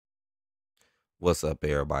What's up,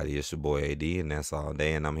 everybody? It's your boy AD, and that's all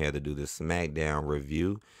day. And I'm here to do the SmackDown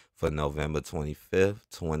review for November 25th,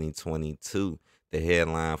 2022. The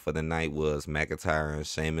headline for the night was McIntyre and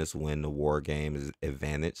Sheamus win the War Games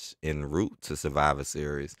advantage en route to Survivor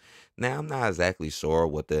Series. Now, I'm not exactly sure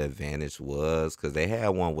what the advantage was because they had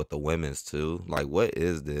one with the women's too. Like, what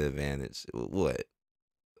is the advantage? What?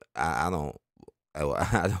 I don't.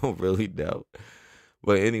 I don't really know.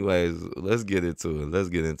 But anyways, let's get into it. Let's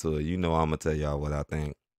get into it. You know I'm gonna tell y'all what I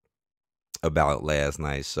think about last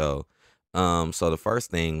night's show. So the first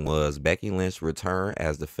thing was Becky Lynch returned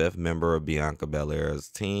as the fifth member of Bianca Belair's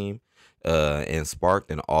team, and sparked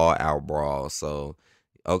an all-out brawl. So,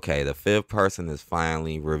 okay, the fifth person is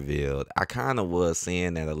finally revealed. I kind of was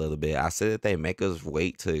seeing that a little bit. I said that they make us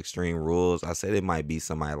wait to Extreme Rules. I said it might be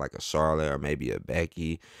somebody like a Charlotte or maybe a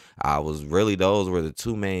Becky. I was really those were the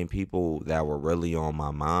two main people that were really on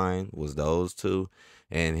my mind. Was those two.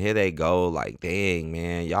 And here they go, like, dang,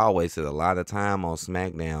 man, y'all wasted a lot of time on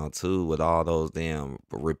SmackDown, too, with all those damn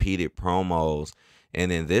repeated promos.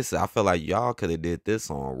 And then this, I feel like y'all could have did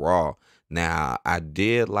this on Raw. Now, I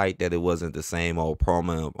did like that it wasn't the same old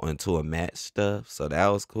promo into a match stuff, so that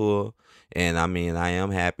was cool. And, I mean, I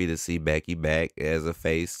am happy to see Becky back as a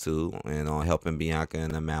face, too, and on helping Bianca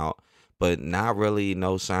and them out. But not really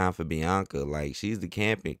no shine for Bianca. Like, she's the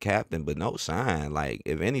captain, but no shine. Like,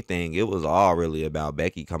 if anything, it was all really about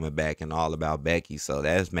Becky coming back and all about Becky. So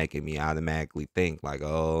that's making me automatically think like,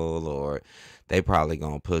 oh Lord, they probably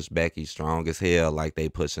gonna push Becky strong as hell like they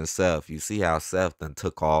pushing Seth. You see how Seth done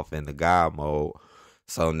took off in the God mode.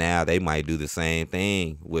 So now they might do the same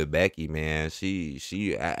thing with Becky, man.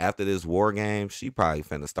 After this War Game, she probably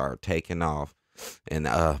finna start taking off. And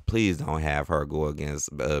please don't have her go against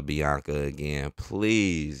Bianca again.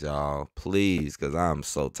 Please, y'all. Please, because I'm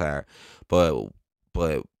so tired. But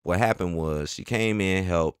what happened was she came in,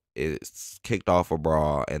 helped, it kicked off a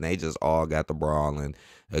brawl, and they just all got the brawling.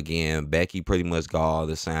 Again, Becky pretty much got all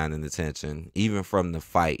the shine and attention. Even from the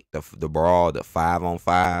fight, the brawl, the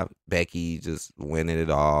 5-on-5, Becky just winning it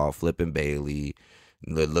all, flipping Bailey,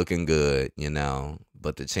 looking good, you know.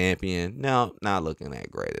 But the champion, no, not looking that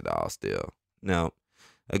great at all still. No.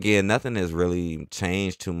 Again, nothing has really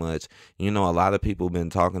changed too much. You know, a lot of people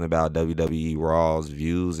been talking about WWE Raw's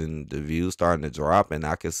views and the views starting to drop, and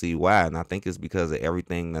I can see why. And I think it's because of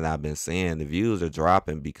everything that I've been saying. The views are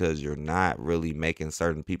dropping because you're not really making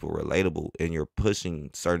certain people relatable, and you're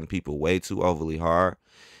pushing certain people way too overly hard,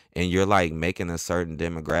 and you're like making a certain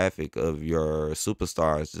demographic of your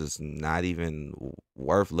superstars just not even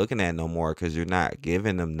worth looking at no more because you're not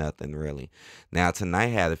giving them nothing really. Now tonight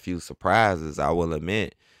had a few surprises, I will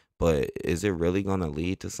admit, but is it really going to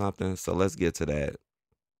lead to something? So let's get to that.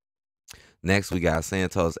 Next, we got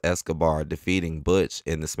Santos Escobar defeating Butch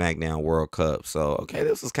in the SmackDown World Cup. So, okay,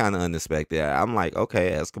 this was kind of unexpected. I'm like,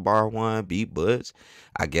 okay, Escobar won, beat Butch.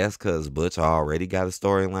 I guess because Butch already got a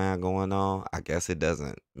storyline going on. I guess it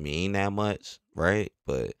doesn't mean that much, right?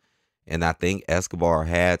 And I think Escobar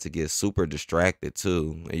had to get super distracted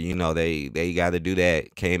too. You know, they got to do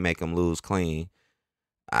that. Can't make him lose clean.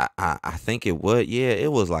 I think it would. Yeah,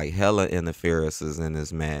 it was like hella interferences in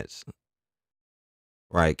this match.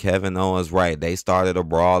 Right, Kevin Owens, right. They started a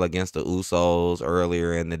brawl against the Usos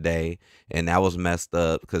earlier in the day, and that was messed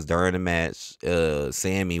up because during the match,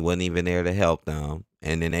 Sammy wasn't even there to help them,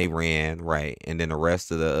 and then they ran, right, and then the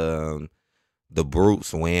rest of the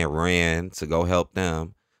brutes ran to go help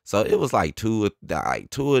them. So it was like two of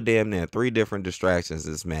them, then three different distractions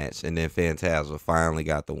this match, and then Phantasma finally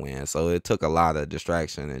got the win. So it took a lot of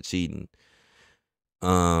distraction and cheating.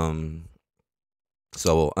 Um,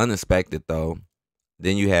 so unexpected though.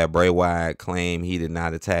 Then you had Bray Wyatt claim he did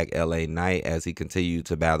not attack LA Knight as he continued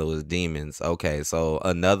to battle his demons. Okay, so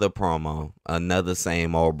another promo, another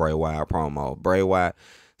same old Bray Wyatt promo. Bray Wyatt,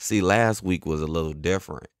 see, last week was a little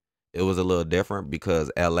different. It was a little different because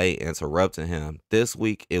LA interrupted him. This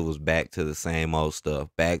week, it was back to the same old stuff.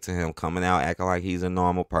 Back to him coming out acting like he's a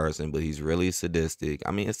normal person, but he's really sadistic.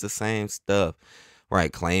 I mean, it's the same stuff.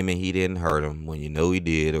 Right, claiming he didn't hurt him when you know he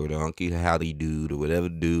did, or the Uncle Howdy dude, or whatever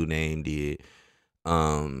dude name did.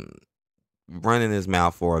 um Running his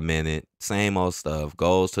mouth for a minute, same old stuff,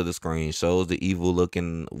 goes to the screen, shows the evil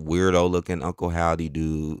looking, weirdo looking Uncle Howdy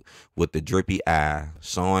dude with the drippy eye,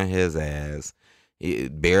 showing his ass. He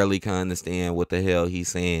barely can understand what the hell he's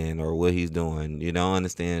saying or what he's doing. You don't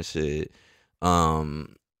understand shit.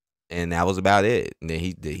 Um, and that was about it. And then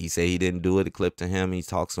he said he didn't do it. It clipped to him. He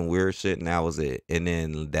talked some weird shit, and that was it. And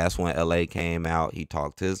then that's when LA came out. He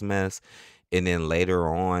talked his mess. And then later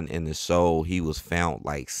on in the show, he was found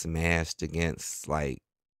like smashed against like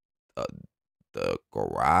uh, the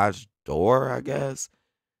garage door, I guess.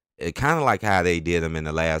 it kind of like how they did him in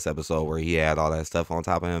the last episode where he had all that stuff on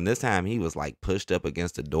top of him. This time he was like pushed up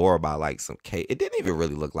against the door by like some cake. It didn't even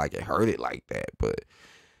really look like it hurt it like that, but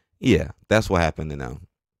yeah, that's what happened to them.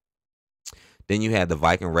 Then you had the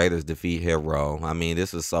Viking Raiders defeat Hero. I mean,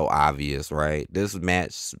 this is so obvious, right? This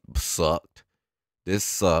match sucked. This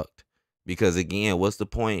sucked. Because again, what's the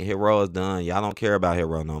point? Hero is done. Y'all don't care about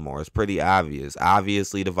Hero no more. It's pretty obvious.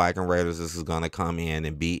 Obviously, the Viking Raiders is going to come in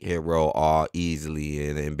and beat Hero all easily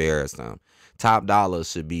and embarrass them. Top Dollar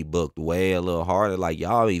should be booked way a little harder. Like,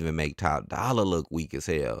 y'all even make Top Dollar look weak as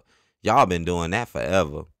hell. Y'all been doing that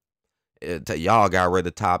forever. Y'all got rid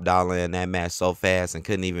of Top Dollar in that match so fast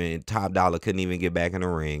and Top Dollar couldn't even get back in the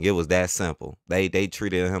ring. It was that simple. They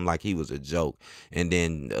treated him like he was a joke. And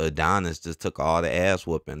then Adonis just took all the ass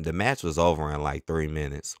whooping. The match was over in like 3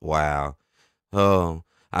 minutes. Wow. Oh,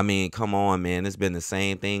 I mean, come on, man. It's been the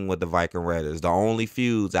same thing with the Viking Raiders. The only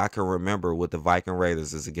feuds I can remember with the Viking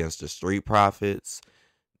Raiders is against the Street Profits,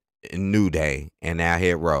 New Day, and now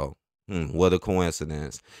Hero. What a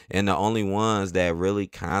coincidence. And the only ones that really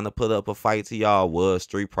kind of put up a fight to y'all was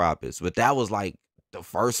Street Profits. But that was like the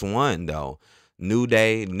first one, though. New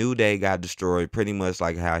Day got destroyed pretty much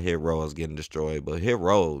like how Hero is getting destroyed. But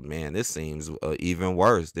Hero, man, this seems even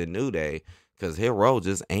worse than New Day because Hero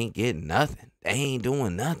just ain't getting nothing. They ain't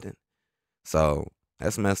doing nothing. So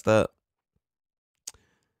that's messed up.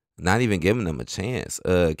 Not even giving them a chance.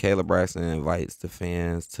 Caleb Braxton invites the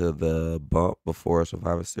fans to the bump before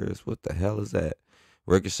Survivor Series. What the hell is that?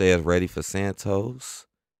 Ricochet is ready for Santos.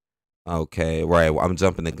 Okay, right. I'm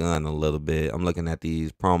jumping the gun a little bit. I'm looking at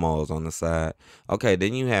these promos on the side. Okay,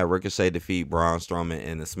 then you had Ricochet defeat Braun Strowman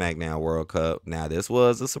in the SmackDown World Cup. Now, this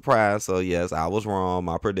was a surprise, so yes, I was wrong.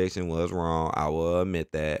 My prediction was wrong. I will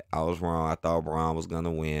admit that. I was wrong. I thought Braun was going to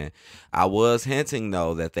win. I was hinting,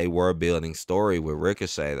 though, that they were building story with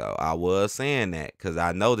Ricochet, though. I was saying that because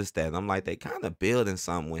I noticed that. I'm like, they kind of building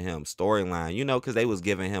something with him, storyline, because they was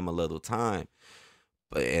giving him a little time.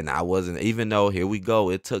 And I wasn't, even though here we go,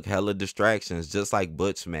 it took hella distractions, just like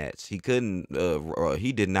Butch match. He couldn't,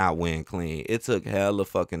 he did not win clean. It took hella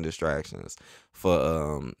fucking distractions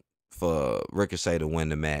for Ricochet to win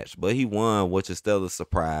the match, but he won, which is still a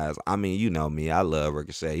surprise. I mean, you know me, I love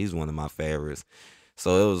Ricochet. He's one of my favorites,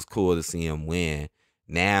 so it was cool to see him win.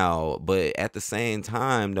 Now, but at the same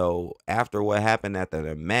time, though, after what happened after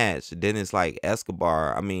the match, then it's like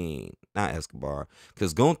Escobar. I mean, not Escobar,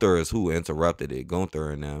 because Gunther is who interrupted it,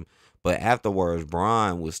 Gunther and them. But afterwards,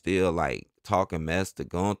 Braun was still like talking mess to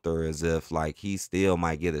Gunther as if like he still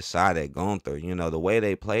might get a shot at Gunther. The way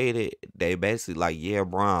they played it, they basically like, yeah,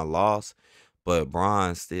 Braun lost, but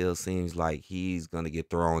Braun still seems like he's going to get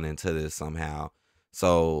thrown into this somehow.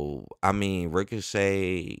 So, I mean,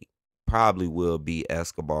 Ricochet probably will beat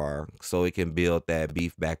Escobar so it can build that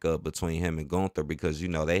beef back up between him and Gunther because,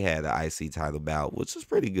 they had the IC title bout, which was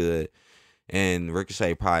pretty good. And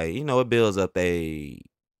Ricochet probably, it builds up a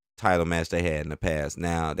title match they had in the past.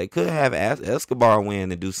 Now, they could have Escobar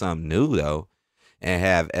win and do something new, though, and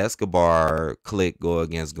have Escobar click go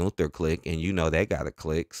against Gunther click, and they got a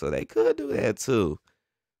click, so they could do that, too.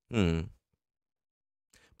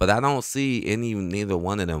 But I don't see neither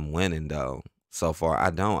one of them winning, though. So far,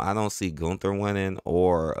 I don't see Gunther winning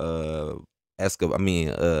or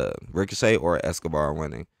Ricochet or Escobar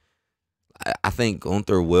winning. I think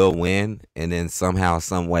Gunther will win, and then somehow,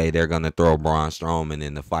 some way, they're gonna throw Braun Strowman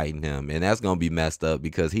into fighting him, and that's gonna be messed up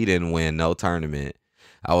because he didn't win no tournament.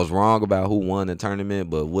 I was wrong about who won the tournament,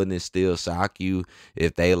 but wouldn't it still shock you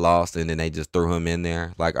if they lost and then they just threw him in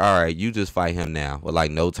there? Like, all right, you just fight him now with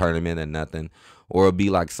like no tournament or nothing, or it'd be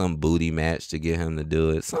like some booty match to get him to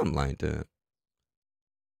do it, something like that.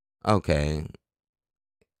 Okay.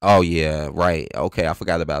 Oh yeah, right. Okay, I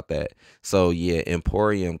forgot about that. So yeah,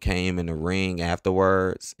 Emporium came in the ring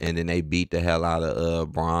afterwards, and then they beat the hell out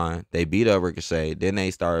of Braun. They beat up Ricochet. Then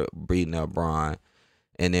they started beating up Braun,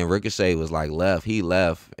 and then Ricochet was like left. He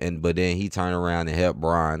left, but then he turned around and helped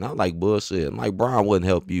Braun. I'm like, bullshit. I'm like, Braun wouldn't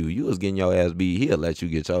help you. You was getting your ass beat. He'll let you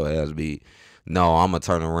get your ass beat. No, I'm gonna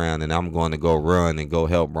turn around and I'm going to go run and go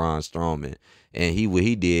help Braun Strowman. And what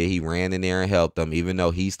he did, he ran in there and helped him, even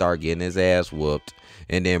though he started getting his ass whooped.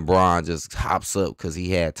 And then Braun just hops up because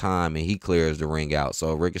he had time and he clears the ring out.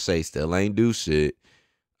 So Ricochet still ain't do shit.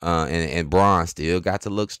 And Braun still got to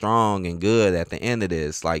look strong and good at the end of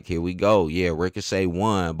this. Like, here we go. Yeah, Ricochet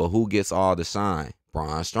won, but who gets all the shine?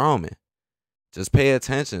 Braun Strowman. Just pay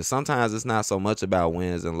attention. Sometimes it's not so much about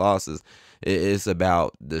wins and losses. It's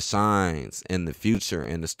about the shines and the future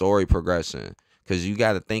and the story progression. Because you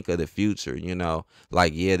got to think of the future,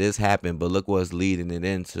 Like, yeah, this happened, but look what's leading it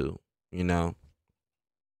into,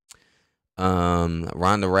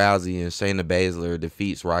 Ronda Rousey and Shayna Baszler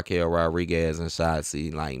defeats Raquel Rodriguez and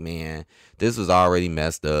Shotzi. Like, man, this was already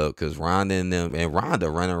messed up because Ronda and Ronda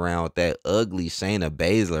running around with that ugly Shayna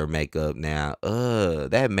Baszler makeup now.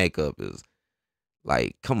 That makeup is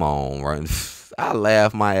like, come on, run. I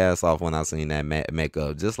laughed my ass off when I seen that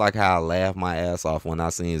makeup. Just like how I laughed my ass off when I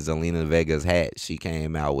seen Zelina Vega's hat she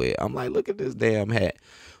came out with. I'm like, look at this damn hat.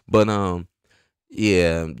 But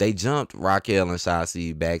yeah, they jumped Raquel and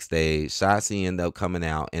Shotzi backstage. Shotzi ended up coming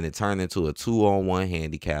out, and it turned into a 2-on-1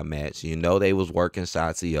 handicap match. You know they was working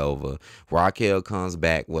Shotzi over. Raquel comes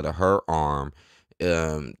back with a hurt arm,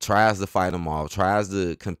 tries to fight them off, tries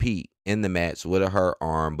to compete in the match with a hurt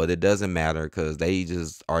arm, but it doesn't matter because they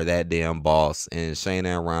just are that damn boss. And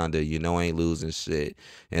Shayna and Ronda, you know, ain't losing shit,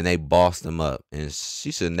 and they bossed them up. And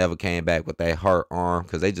she should never came back with that hurt arm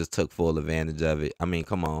because they just took full advantage of it. I mean,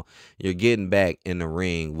 come on, you're getting back in the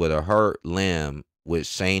ring with a hurt limb with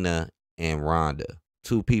Shayna and Ronda,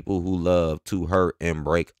 two people who love to hurt and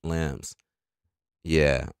break limbs.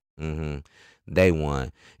 Yeah. They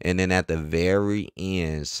won. And then at the very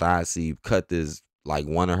end, Shotzi cut this like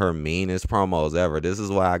one of her meanest promos ever. This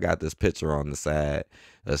is why I got this picture on the side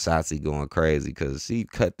of Shotzi going crazy, because she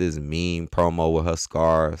cut this mean promo with her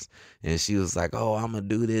scars, and she was like, oh, I'm gonna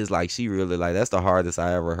do this. Like, she really, like, that's the hardest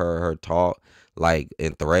I ever heard her talk, like,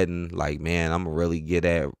 and threaten, like, man, I'm gonna really get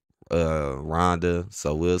at Ronda.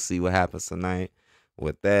 So we'll see what happens tonight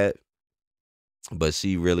with that. But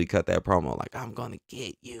she really cut that promo like, I'm gonna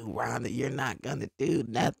get you, Ronda. You're not gonna do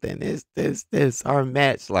nothing. It's this our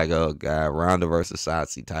match. Like, oh god, Ronda versus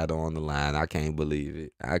Shotzi, title on the line. I can't believe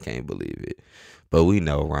it. I can't believe it. But we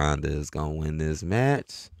know Ronda is gonna win this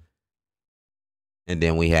match. And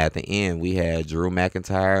then we had the end. We had Drew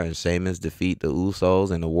McIntyre and Sheamus defeat the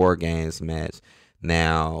Usos in the War Games match.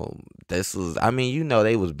 Now, this was, I mean, you know,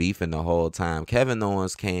 they was beefing the whole time. Kevin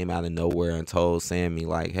Owens came out of nowhere and told Sammy,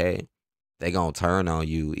 like, hey, they gonna turn on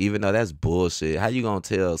you, even though that's bullshit. How you gonna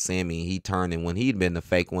tell Sammy he turning when he'd been the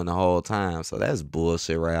fake one the whole time? So that's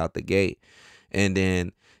bullshit right out the gate. And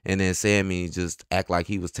then Sammy just act like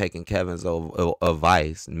he was taking Kevin's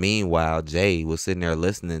advice. Meanwhile, Jay was sitting there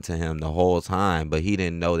listening to him the whole time, but he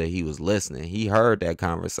didn't know that he was listening. He heard that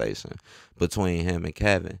conversation between him and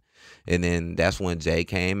Kevin. And then that's when Jay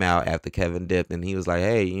came out after Kevin dipped, and he was like,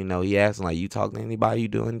 hey, you know, he asked him, like, you talk to anybody? You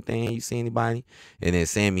do anything? You see anybody? And then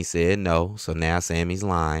Sammy said no. So now Sammy's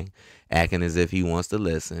lying, acting as if he wants to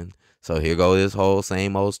listen. So here go this whole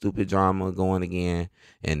same old stupid drama going again.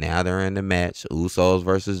 And now they're in the match. Usos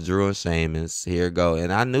versus Drew and Sheamus. Here it go.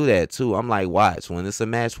 And I knew that too. I'm like, watch, when it's a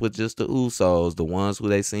match with just the Usos, the ones who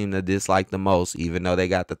they seem to dislike the most, even though they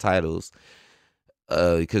got the titles,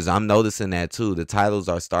 because I'm noticing that too. The titles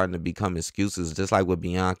are starting to become excuses, just like with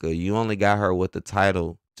Bianca. You only got her with the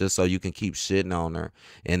title just so you can keep shitting on her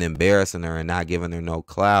and embarrassing her and not giving her no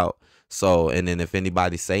clout. So, and then if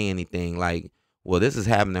anybody say anything like, well, this is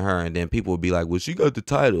happening to her, and then people will be like, well, she got the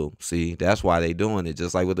title. See, that's why they doing it.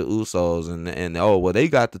 Just like with the Usos and oh, well, they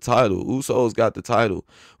got the title. Usos got the title.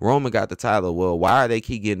 Roman got the title. Well, why are they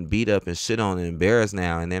keep getting beat up and shit on and embarrassed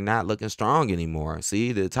now, and they're not looking strong anymore?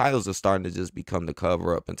 See, the titles are starting to just become the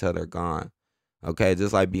cover up until they're gone. Okay,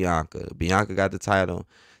 just like Bianca. Bianca got the title.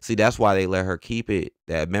 See, that's why they let her keep it.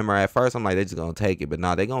 That, remember, at first I'm like, they're just gonna take it, but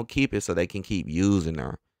now they're gonna keep it so they can keep using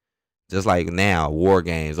her. Just like now, War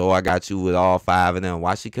Games. Oh, I got you with all 5 of them.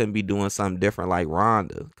 Why she couldn't be doing something different like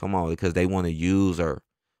Ronda? Come on, because they want to use her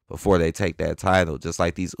before they take that title. Just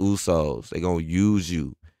like these Usos. They going to use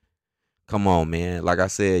you. Come on, man. Like I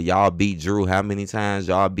said, y'all beat Drew how many times?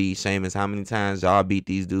 Y'all beat Sheamus how many times? Y'all beat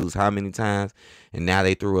these dudes how many times? And now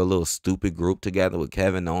they threw a little stupid group together with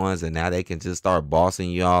Kevin Owens, and now they can just start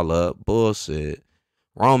bossing y'all up. Bullshit.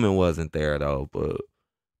 Roman wasn't there, though, but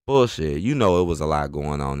bullshit. You know it was a lot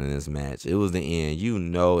going on in this match. It was the end. You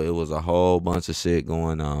know it was a whole bunch of shit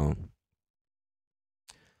going on.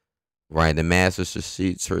 Right, the Master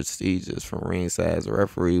Strategist from ringside. The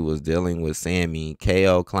referee was dealing with Sammy.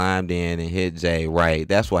 KO climbed in and hit Jay. Right,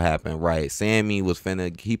 that's what happened. Right, Sammy was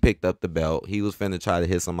he picked up the belt. He was finna try to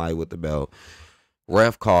hit somebody with the belt.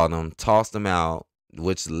 Ref called him, tossed him out,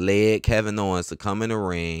 which led Kevin Owens to come in the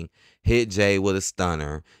ring, hit Jay with a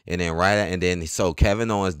stunner, and then so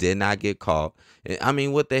Kevin Owens did not get caught. I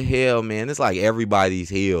mean, what the hell, man? It's like everybody's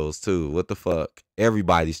heels too. What the fuck?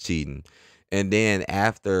 Everybody's cheating. And then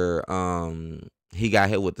after he got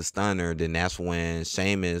hit with the stunner, then that's when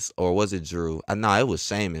Sheamus, or was it Drew? No, it was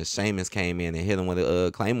Sheamus. Sheamus came in and hit him with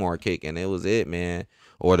a Claymore kick, and it was it, man.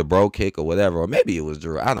 Or the bro kick or whatever. Or maybe it was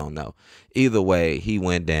Drew. I don't know. Either way, he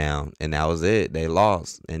went down, and that was it. They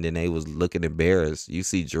lost, and then they was looking embarrassed. You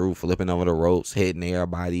see Drew flipping over the ropes, hitting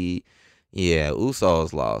everybody. Yeah,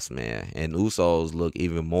 Usos lost, man. And Usos look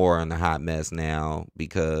even more in a hot mess now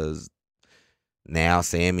because now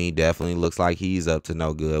Sammy definitely looks like he's up to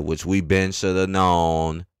no good, which we been should have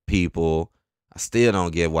known, people. I still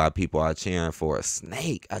don't get why people are cheering for a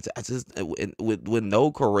snake. I just with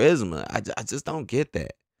no charisma. I just don't get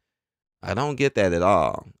that. I don't get that at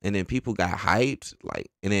all. And then people got hyped, like,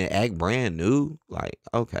 and then act brand new. Like,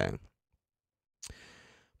 okay.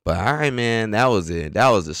 But all right, man, that was it. That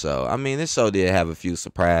was the show. I mean, this show did have a few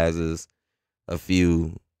surprises, a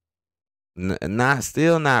few not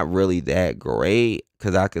still not really that great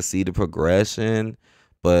because I could see the progression,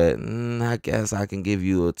 but I guess I can give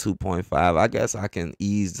you a 2.5. I guess I can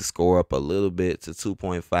ease the score up a little bit to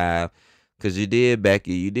 2.5 because you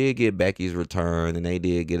did get Becky's return, and they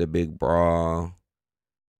did get a big brawl.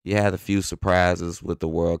 You had a few surprises with the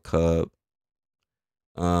World Cup.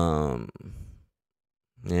 Um,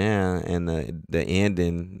 yeah, and the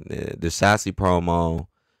ending, the Shotzi promo.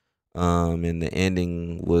 And the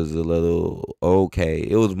ending was a little okay.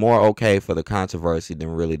 It was more okay for the controversy than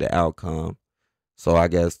really the outcome. So I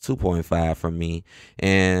guess 2.5 from me.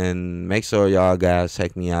 And make sure y'all guys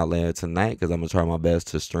check me out later tonight because I'm going to try my best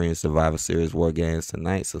to stream Survivor Series War Games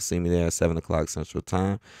tonight. So see me there at 7 o'clock Central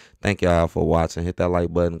Time. Thank y'all for watching. Hit that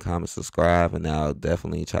like button, comment, subscribe, and I'll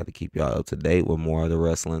definitely try to keep y'all up to date with more of the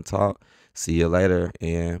wrestling talk. See you later,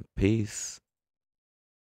 and peace.